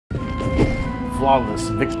flawless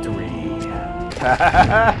victory.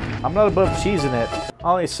 I'm not above cheesing it.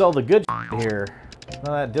 I only sell the good shit here.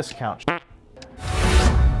 None of that discount shit.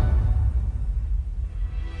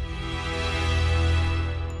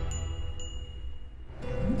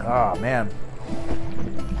 Ah, man.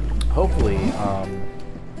 Hopefully,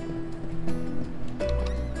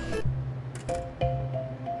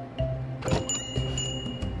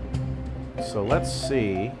 so let's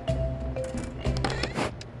see.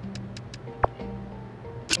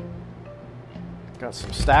 Got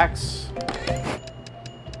some stacks.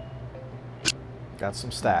 Got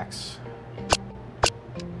some stacks.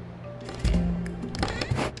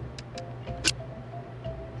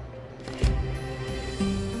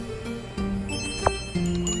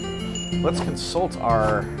 Let's consult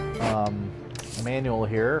our manual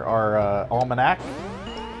here, our almanac.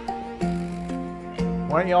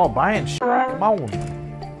 Why aren't y'all buying shit? Come on.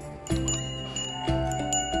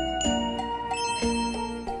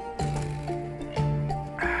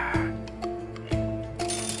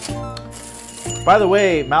 By the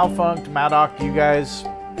way, Malfunct, Maddock, you guys,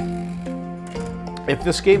 if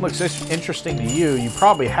this game looks interesting to you, you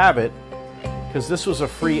probably have it, because this was a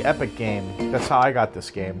free Epic game. That's how I got this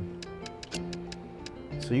game.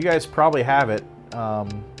 So you guys probably have it.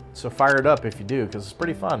 So fire it up if you do, because it's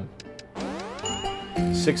pretty fun.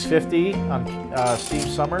 $6.50 on Steam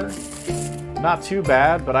Summer. Not too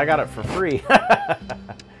bad, but I got it for free.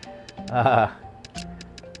 But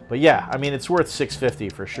yeah, I mean, it's worth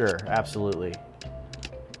 $6.50 for sure. Absolutely.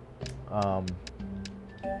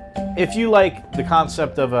 If you like the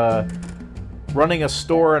concept of running a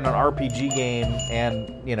store in an RPG game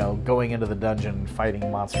and, you know, going into the dungeon, fighting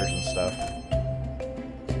monsters and stuff,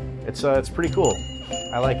 it's pretty cool.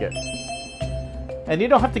 I like it. And you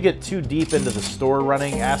don't have to get too deep into the store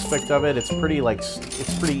running aspect of it. It's pretty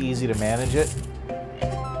easy to manage it.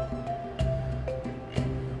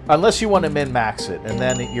 Unless you want to min-max it, and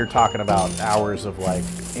then you're talking about hours of like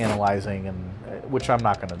analyzing, and which I'm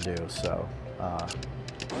not going to do. So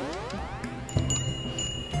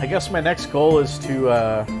I guess my next goal is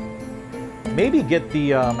to maybe get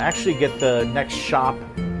the actually get the next shop,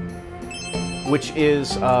 which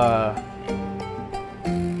is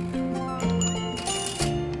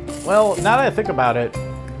well, now that I think about it,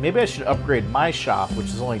 maybe I should upgrade my shop, which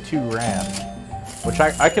is only $2 grand, which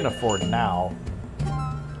I can afford now.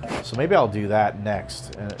 So maybe I'll do that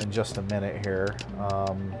next in just a minute here.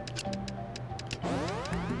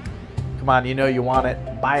 Come on, you know you want it.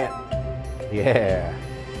 Buy it. Yeah.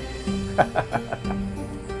 I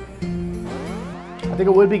think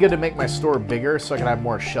it would be good to make my store bigger so I can have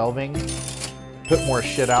more shelving. Put more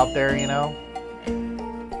shit out there, you know.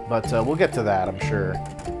 But we'll get to that, I'm sure.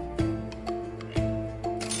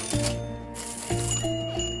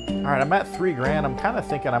 Alright, I'm at $3 grand. I'm kind of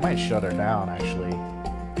thinking I might shut her down, actually.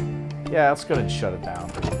 Yeah, let's go ahead and shut it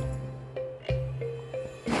down.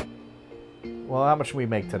 Well, how much did we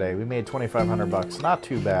make today? We made 2,500 bucks. Not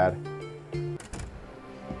too bad.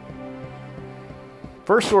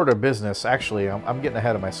 First order of business, actually, I'm getting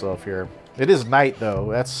ahead of myself here. It is night,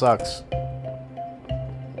 though. That sucks.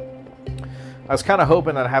 I was kind of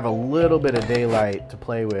hoping I'd have a little bit of daylight to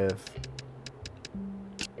play with.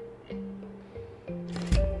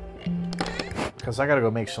 Because I gotta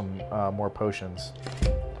go make some more potions.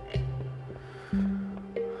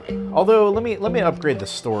 Although, let me upgrade the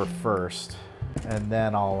store first, and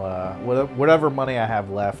then I'll whatever money I have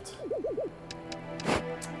left.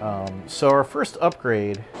 So our first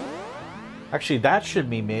upgrade, actually, that should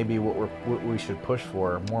be maybe what we should push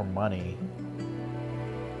for, more money.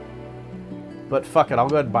 But fuck it, I'll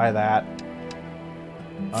go ahead and buy that.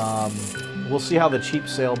 We'll see how the cheap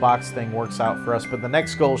sale box thing works out for us. But the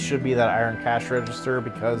next goal should be that iron cash register,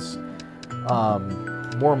 because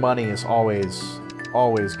more money is always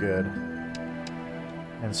good.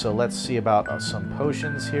 And so let's see about some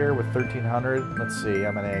potions here with 1,300. Let's see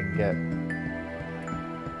how many I can get.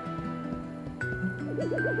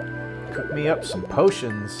 Cook me up some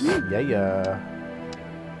potions. Yeah.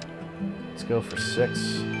 Let's go for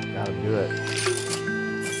 6. Gotta do it.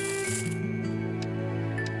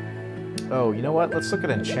 Oh, you know what? Let's look at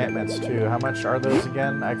enchantments too. How much are those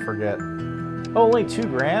again? I forget. Oh, only 2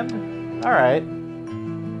 grand? Alright.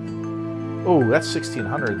 Oh, that's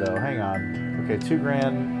 1,600 though. Hang on. Okay, 2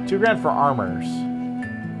 grand. 2 grand for armors.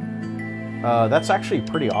 That's actually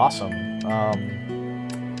pretty awesome.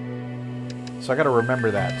 So I gotta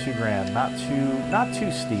remember that. 2 grand. Not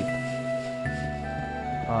too steep.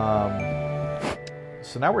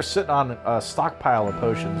 So now we're sitting on a stockpile of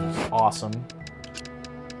potions, which is awesome.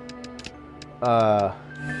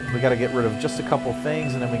 We gotta get rid of just a couple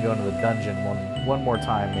things, and then we go into the dungeon one more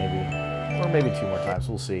time, maybe. Or maybe 2 more times.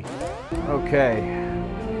 We'll see. Okay.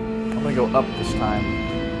 I'm going to go up this time.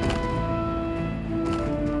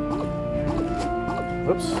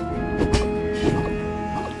 Whoops.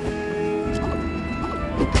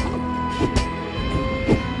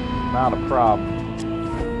 Not a problem.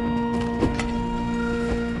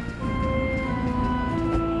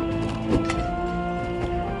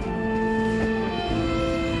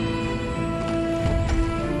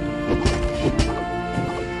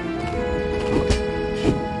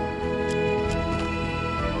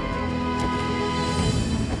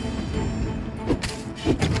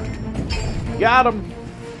 Got him.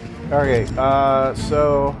 Okay,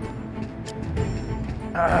 so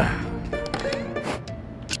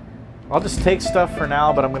I'll just take stuff for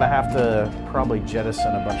now, but I'm gonna have to probably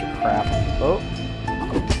jettison a bunch of crap. Oh.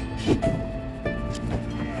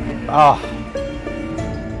 Ah.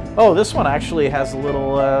 Oh, this one actually has a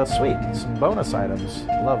little sweet, some bonus items.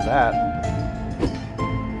 Love that.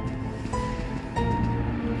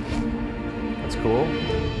 That's cool.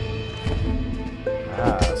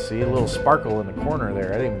 Ah, see a little sparkle in the corner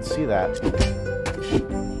there. I didn't even see that.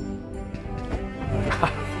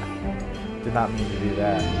 Did not mean to do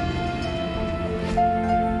that.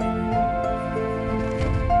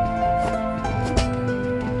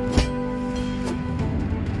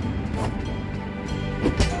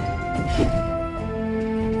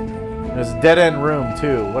 There's a dead-end room,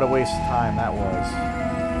 too. What a waste of time that was.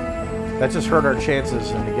 That just hurt our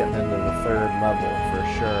chances into getting into the 3rd level, for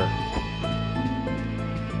sure.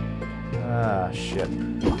 Ah, shit.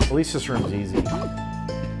 At least this room's easy.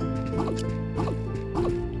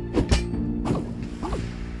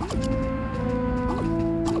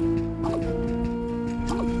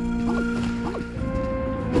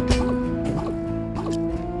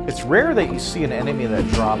 It's rare that you see an enemy that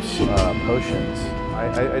drops potions.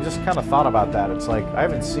 I just kind of thought about that. It's like, I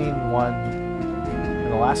haven't seen one in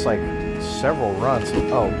the last, like, several runs.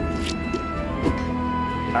 Oh.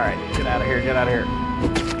 Alright, get out of here, get out of here.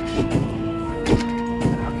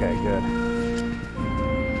 Okay, good.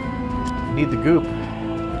 Need the goop.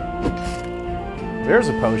 There's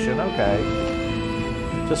a potion, okay.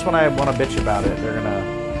 Just when I want to bitch about it, they're gonna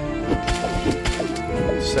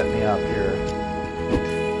set me up here.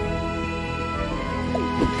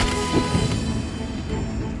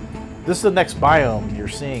 This is the next biome you're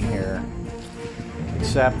seeing here.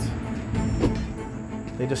 Except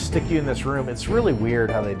they just stick you in this room. It's really weird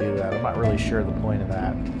how they do that. I'm not really sure the point of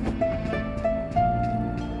that.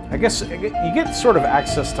 I guess you get sort of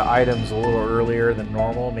access to items a little earlier than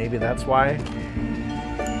normal. Maybe that's why.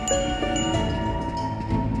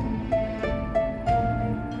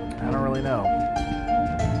 I don't really know.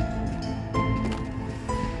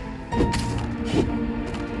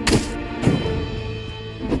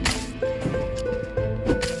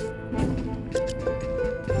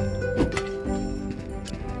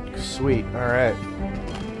 Sweet. All right.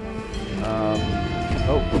 Oh.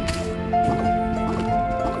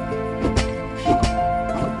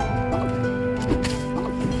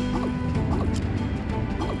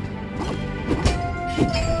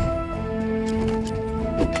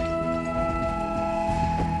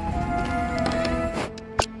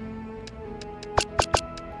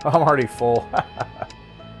 I'm already full.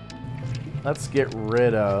 Let's get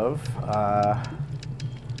rid of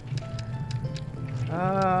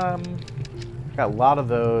got a lot of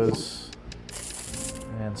those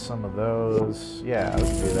and some of those. Yeah,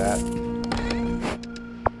 let's do that.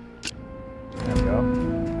 There we go.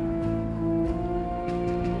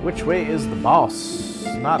 Which way is the boss?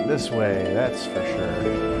 Not this way, that's for sure.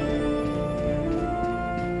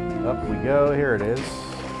 Up we go, here it is.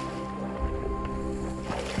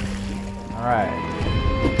 Alright.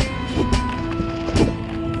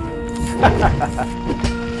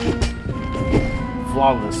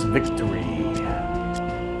 Flawless victory.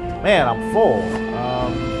 Man, I'm full.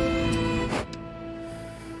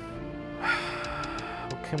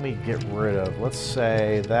 What can we get rid of? Let's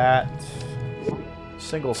say that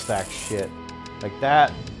single stack shit. Like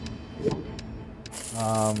that.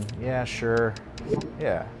 Yeah, sure.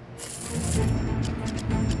 Yeah.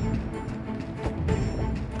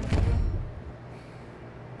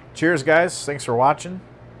 Cheers, guys. Thanks for watching.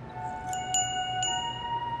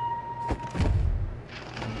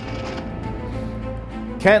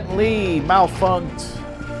 Kent Lee, Malfunct,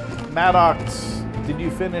 Maddox, did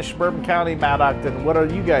you finish Bourbon County, Maddox, and what are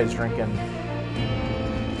you guys drinking?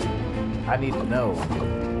 I need to know.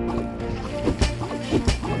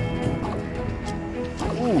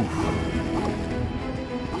 Ooh.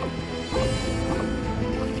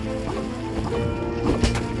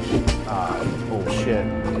 Ah, bullshit.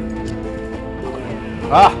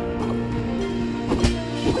 Ah!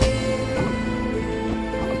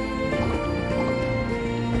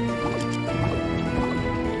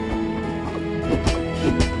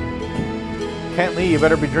 Lee, you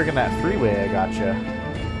better be drinking that three-way I gotcha.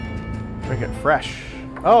 Drink it fresh.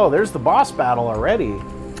 Oh, there's the boss battle already.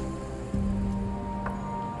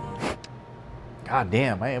 God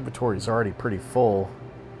damn, my inventory is already pretty full.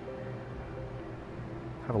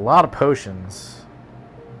 I have a lot of potions.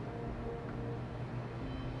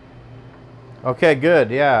 Okay,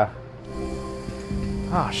 good, yeah.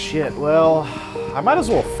 Oh, shit. Well, I might as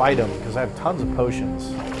well fight him because I have tons of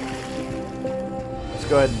potions. Let's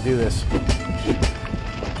go ahead and do this.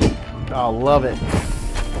 Oh, love it.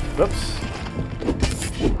 Whoops.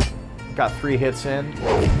 Got 3 hits in.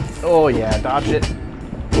 Oh, yeah. Dodge it.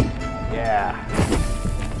 Yeah.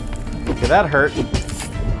 Okay, that hurt.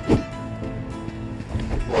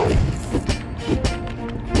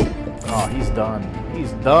 Oh, he's done.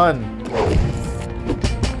 He's done.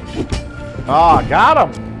 Oh, got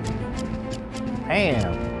him.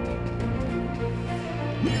 Damn.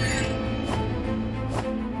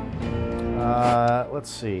 Let's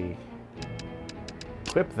see.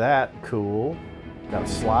 Equip that. Cool. Got a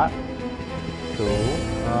slot. Cool.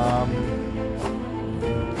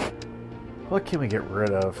 What can we get rid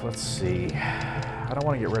of? Let's see. I don't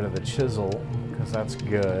want to get rid of the chisel because that's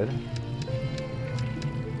good.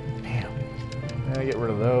 Damn. I'm gonna get rid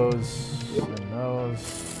of those and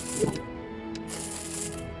those.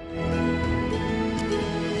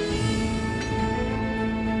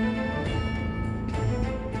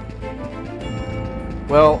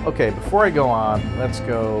 Well, okay, before I go on, let's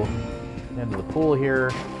go into the pool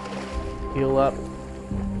here. Heal up.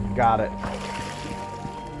 Got it.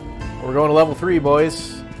 We're going to level 3,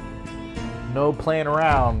 boys. No playing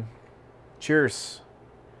around. Cheers.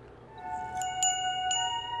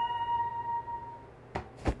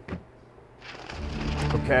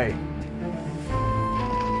 Okay.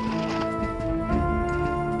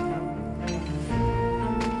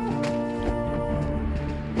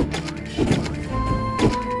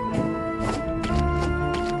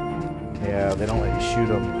 Yeah, they don't let you shoot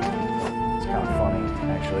them. It's kind of funny,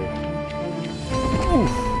 actually.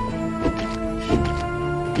 Oof.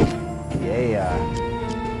 Yeah.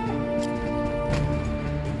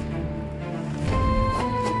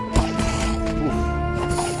 Oof.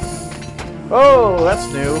 Oh, that's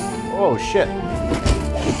new. Oh, shit.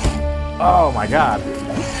 Oh, my God.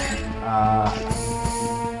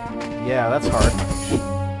 Yeah, that's hard.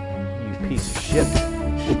 You piece of shit.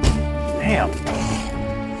 Damn.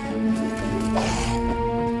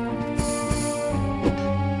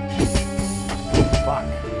 Fuck.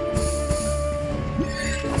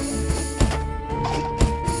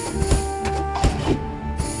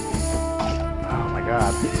 Oh my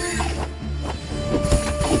god.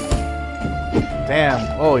 Damn.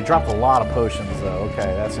 Oh, he dropped a lot of potions though.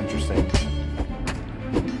 Okay, that's interesting.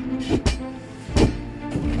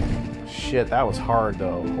 Shit, that was hard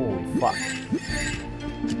though. Holy fuck.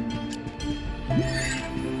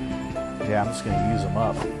 Yeah, I'm just gonna use him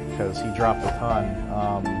up because he dropped a ton.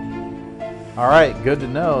 Alright, good to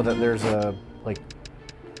know that there's a, like,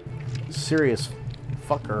 serious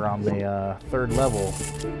fucker on the 3rd level.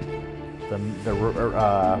 The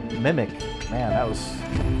Mimic. Man, that was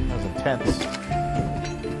intense.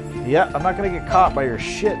 Yeah, I'm not gonna get caught by your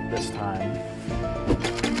shit this time.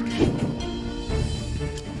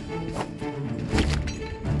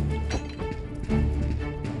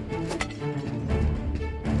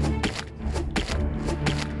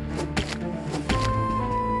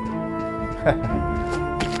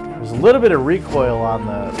 There's a little bit of recoil on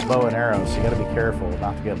the bow and arrow, so you gotta be careful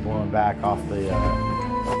not to get blown back off the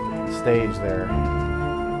stage there.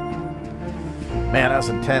 Man, that was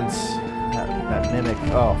intense. That mimic.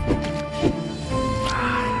 Oh.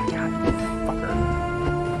 God, fucker.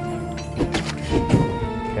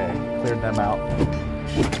 Okay, cleared them out.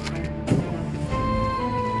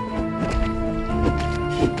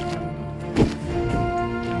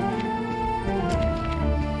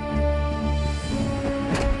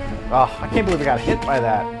 Oh, I can't believe I got hit by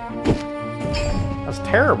that. That's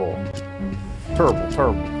terrible. Terrible,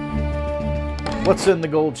 terrible. What's in the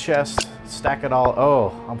gold chest? Stack it all.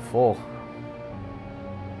 Oh, I'm full.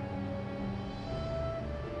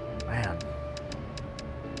 Man.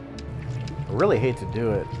 I really hate to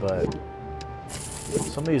do it, but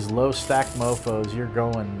some of these low stack mofos, you're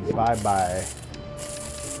going bye-bye.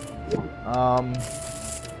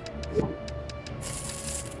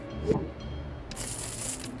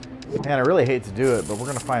 Man, I really hate to do it, but we're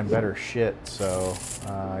going to find better shit, so,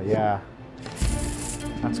 yeah.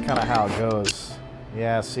 That's kind of how it goes.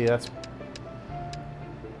 Yeah, see, that's...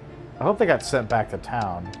 I hope they got sent back to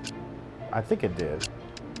town. I think it did.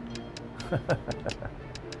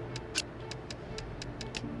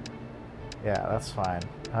 Yeah, that's fine.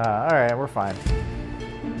 Alright, we're fine.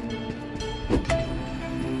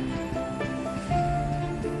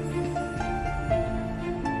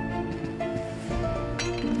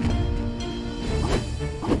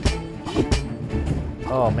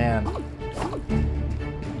 Oh, man.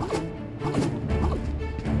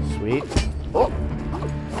 Sweet. Oh!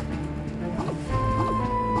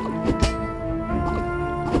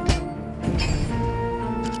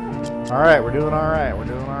 Alright, we're doing alright. We're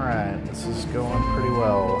doing alright. This is going pretty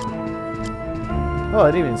well. Oh,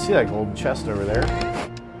 I didn't even see that golden chest over there.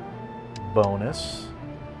 Bonus.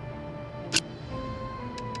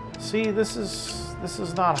 See, this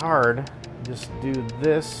is not hard. Just do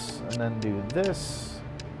this, and then do this.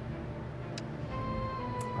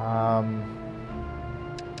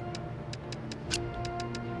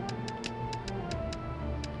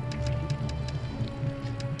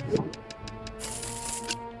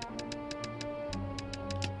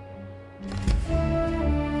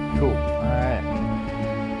 Cool. Alright.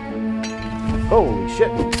 Holy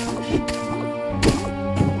shit.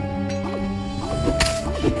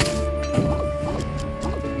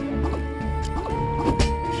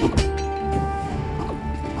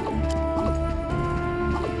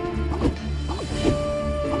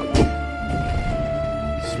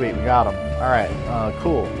 Sweet, we got him. Alright,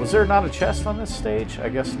 cool. Was there not a chest on this stage? I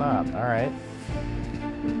guess not. Alright.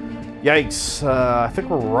 Yikes. I think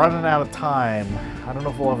we're running out of time. I don't know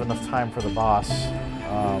if we'll have enough time for the boss.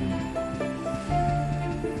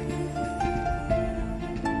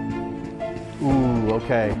 Ooh,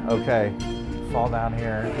 okay, okay. Fall down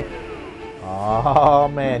here. Oh,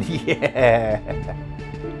 man, yeah.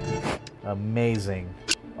 Amazing.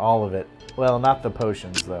 All of it. Well, not the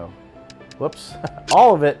potions, though. Whoops.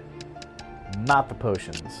 All of it, not the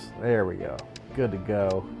potions. There we go. Good to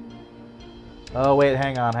go. Oh, wait,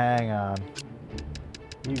 hang on, hang on.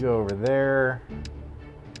 You go over there.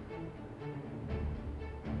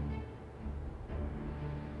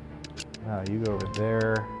 No, you go over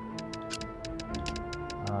there.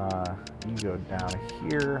 You go down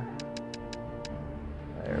here.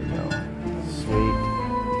 There we go. Sweet.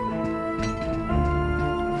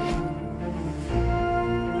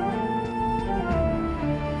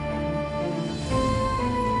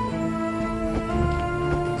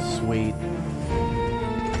 Sweet.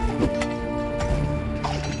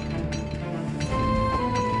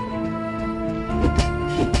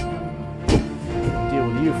 Deal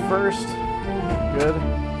with you first. Good.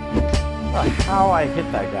 Oh, how I hit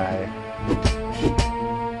that guy.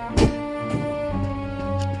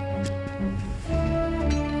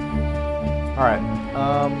 Alright.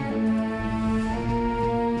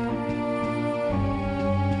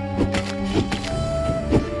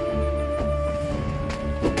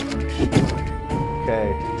 Okay,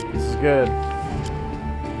 this is good.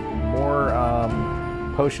 More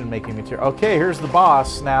potion making material. Okay, here's the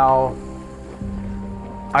boss. Now,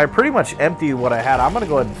 I pretty much emptied what I had. I'm gonna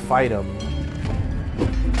go ahead and fight him.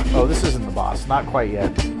 Oh, this isn't the boss. Not quite yet.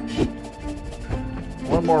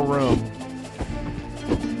 One more room.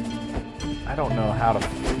 I don't know how to...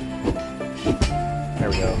 There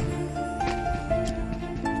we go.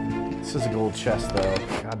 This is a gold chest, though.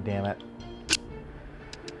 God damn it.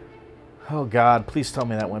 Oh, God. Please tell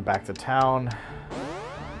me that went back to town.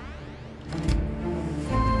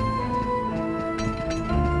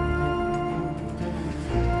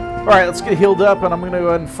 Alright, let's get healed up, and I'm going to go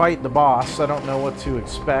ahead and fight the boss. I don't know what to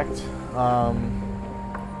expect.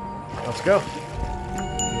 Let's go.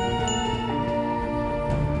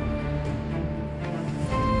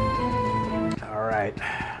 Alright.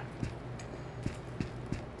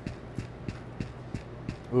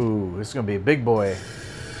 Ooh, this is going to be a big boy.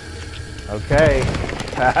 Okay.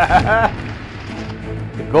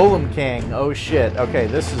 The Golem King. Oh, shit. Okay,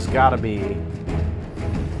 this has got to be...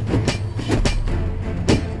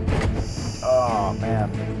 Oh, man.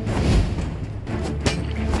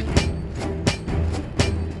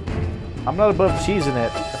 I'm not above cheesing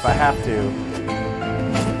it if I have to.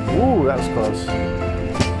 Ooh, that was close.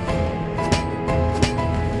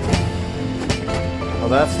 Oh,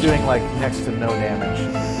 that's doing, like, next to no damage.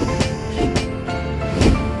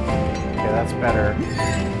 Okay, that's better.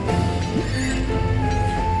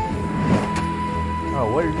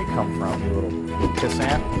 Oh, where did you come from, you little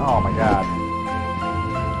pissant? Oh, my God.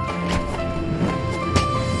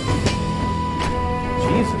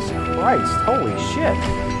 Jesus Christ, holy shit.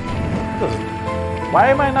 Why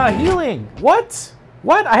am I not healing? What?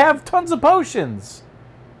 What? I have tons of potions.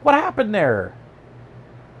 What happened there?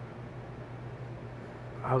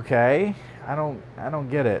 Okay. I don't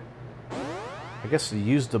get it. I guess you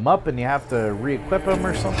used them up and you have to re-equip them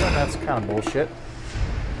or something? That's kind of bullshit.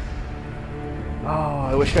 Oh,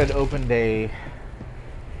 I wish I'd opened a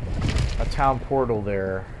town portal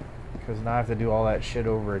there, because now I have to do all that shit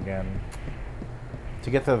over again to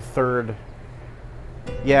get to the third.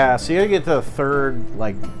 Yeah, so you gotta get to the third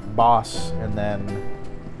like boss and then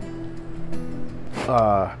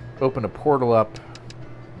open a portal up.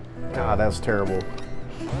 God, that's terrible.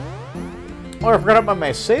 Oh, I forgot about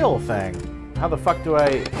my sale thing. How the fuck do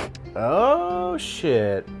I... Oh,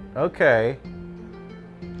 shit. Okay.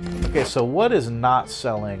 Okay, so what is not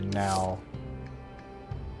selling now?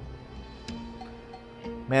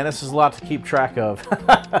 Man, this is a lot to keep track of.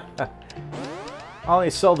 I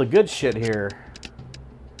only sell the good shit here.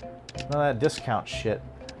 None of that discount shit.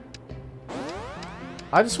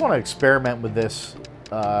 I just want to experiment with this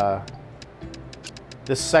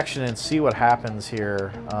this section and see what happens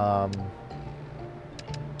here. I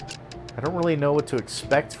don't really know what to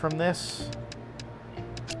expect from this.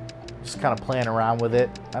 Just kind of playing around with it.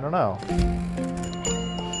 I don't know.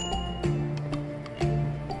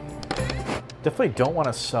 Definitely don't want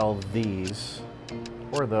to sell these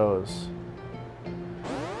or those.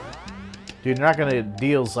 Dude, you're not going to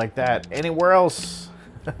deals like that anywhere else.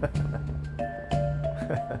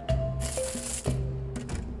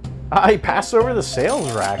 He passed over the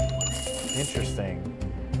sales rack. Interesting.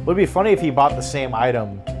 Would be funny if he bought the same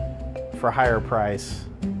item for a higher price.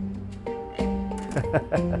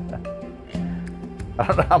 I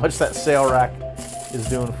don't know how much that sale rack is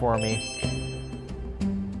doing for me.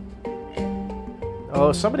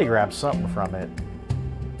 Oh, somebody grabbed something from it.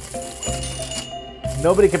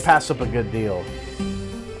 Nobody can pass up a good deal.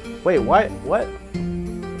 Wait, what? What?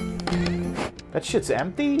 That shit's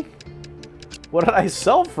empty? What did I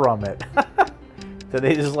sell from it? Did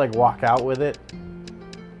they just like walk out with it?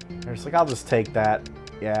 They're just like, I'll just take that.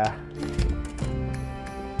 Yeah.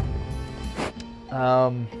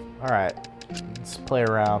 Alright. Let's play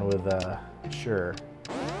around with, sure.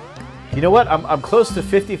 You know what? I'm close to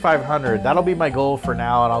 5,500. That'll be my goal for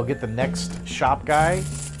now, and I'll get the next shop guy.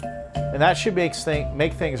 And that should make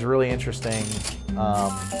things really interesting.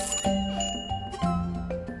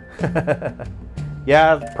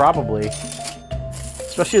 Yeah, probably.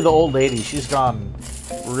 Especially the old lady. She's gone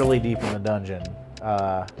really deep in the dungeon.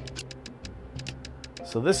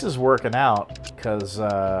 So this is working out, because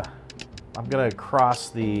I'm going to cross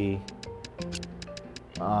the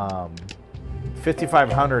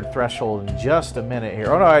 5,500 threshold in just a minute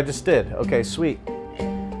here. Oh no, I just did. Okay, sweet.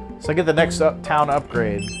 So I get the next town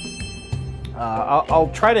upgrade.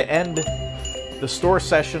 I'll try to end the store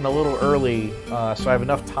session a little early, so I have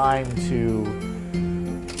enough time to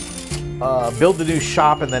build the new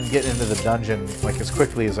shop and then get into the dungeon like as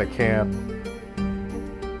quickly as I can.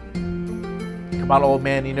 Come on, old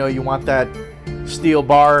man, you know you want that steel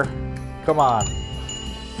bar? Come on.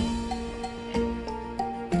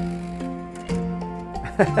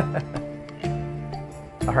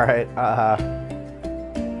 All right.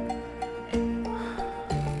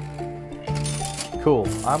 Cool.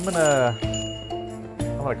 I'm gonna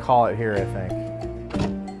call it here, I think.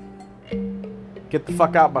 Get the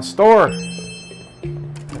fuck out my store.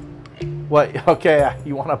 What? Okay,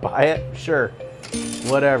 you want to buy it? Sure.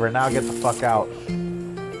 Whatever. Now get the fuck out.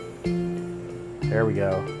 There we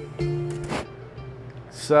go.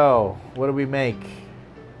 So, what do we make?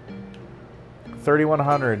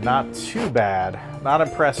 3,100. Not too bad. Not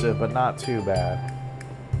impressive, but not too bad.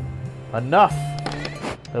 Enough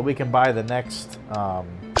that we can buy the next.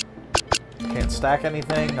 Can't stack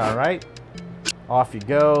anything. All right. Off you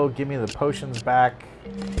go. Give me the potions back.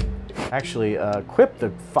 Actually, equip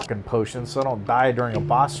the fucking potions so I don't die during a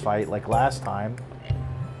boss fight like last time.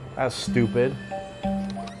 That's stupid.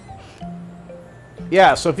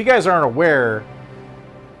 Yeah, so if you guys aren't aware,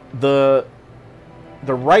 the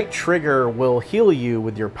right trigger will heal you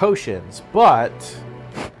with your potions, but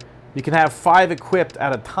you can have 5 equipped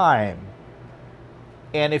at a time.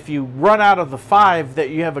 And if you run out of the 5 that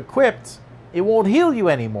you have equipped, it won't heal you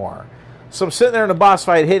anymore. So I'm sitting there in a boss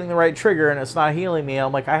fight hitting the right trigger and it's not healing me.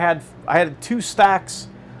 I'm like, I had 2 stacks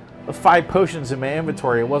of 5 potions in my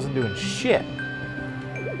inventory. It wasn't doing shit.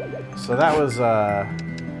 So that was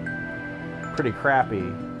pretty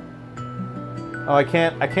crappy. Oh, I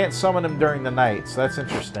can't summon him during the night, so that's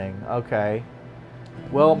interesting. Okay.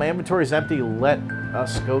 Well, my inventory's empty. Let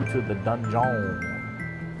us go to the dungeon.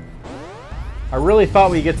 I really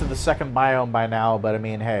thought we'd get to the second biome by now, but I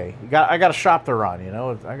mean, hey, I got a shop to run, you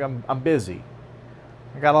know? I'm busy.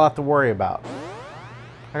 I got a lot to worry about.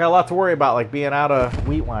 I got a lot to worry about, like being out of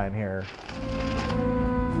wheatwine here.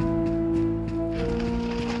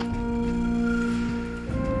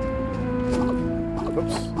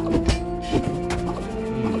 Oops.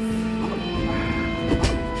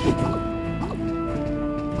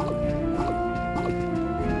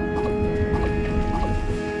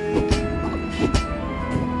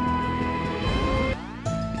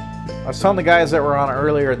 was telling the guys that were on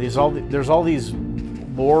earlier, there's all these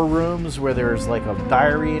lore rooms where there's like a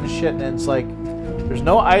diary and shit, and it's like there's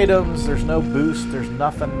no items, there's no boost, there's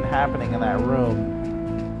nothing happening in that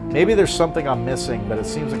room. Maybe there's something I'm missing, but it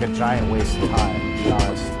seems like a giant waste of time, to be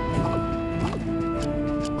honest.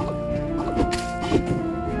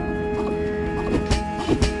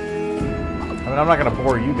 I mean, I'm not going to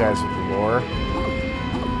bore you guys with the lore.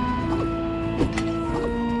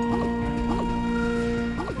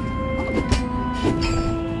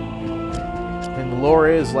 And the lore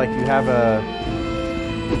is like you have a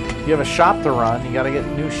shop to run, you got to get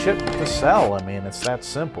new shit to sell. I mean, it's that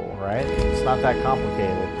simple, right? It's not that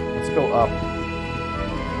complicated. Let's go up.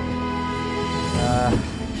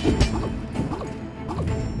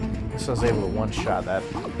 I guess I was able to one-shot that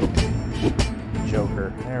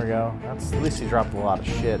Joker. There we go. That's, at least he dropped a lot of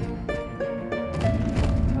shit.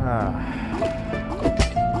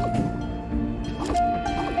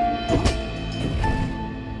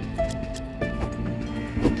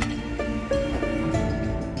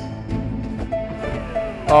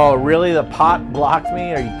 Oh, really? The pot blocked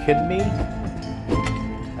me? Are you kidding me?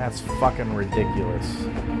 That's fucking ridiculous.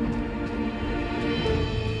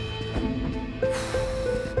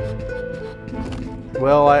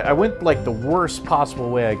 Well, I went like the worst possible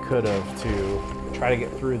way I could have to try to get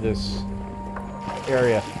through this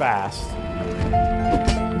area fast.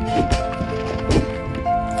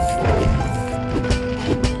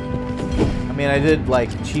 I mean, I did like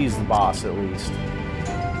cheese the boss at least.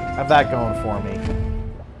 Have that going for me.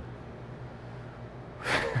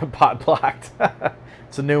 Pot blocked.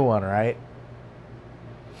 It's a new one, right?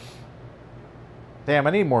 Damn, I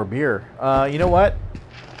need more beer. You know what?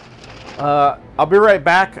 I'll be right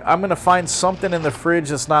back. I'm going to find something in the fridge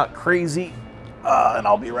that's not crazy, and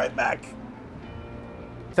I'll be right back.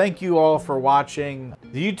 Thank you all for watching.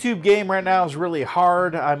 The YouTube game right now is really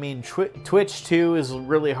hard. I mean, Twitch too is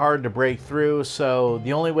really hard to break through, so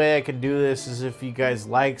the only way I can do this is if you guys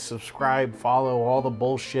like, subscribe, follow, all the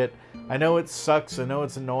bullshit. I know it sucks, I know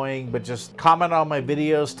it's annoying, but just comment on my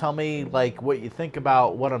videos, tell me like what you think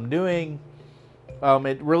about what I'm doing.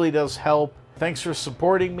 It really does help. Thanks for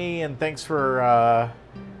supporting me, and thanks for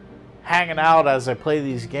hanging out as I play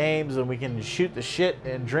these games, and we can shoot the shit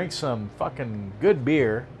and drink some fucking good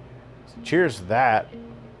beer. So cheers to that.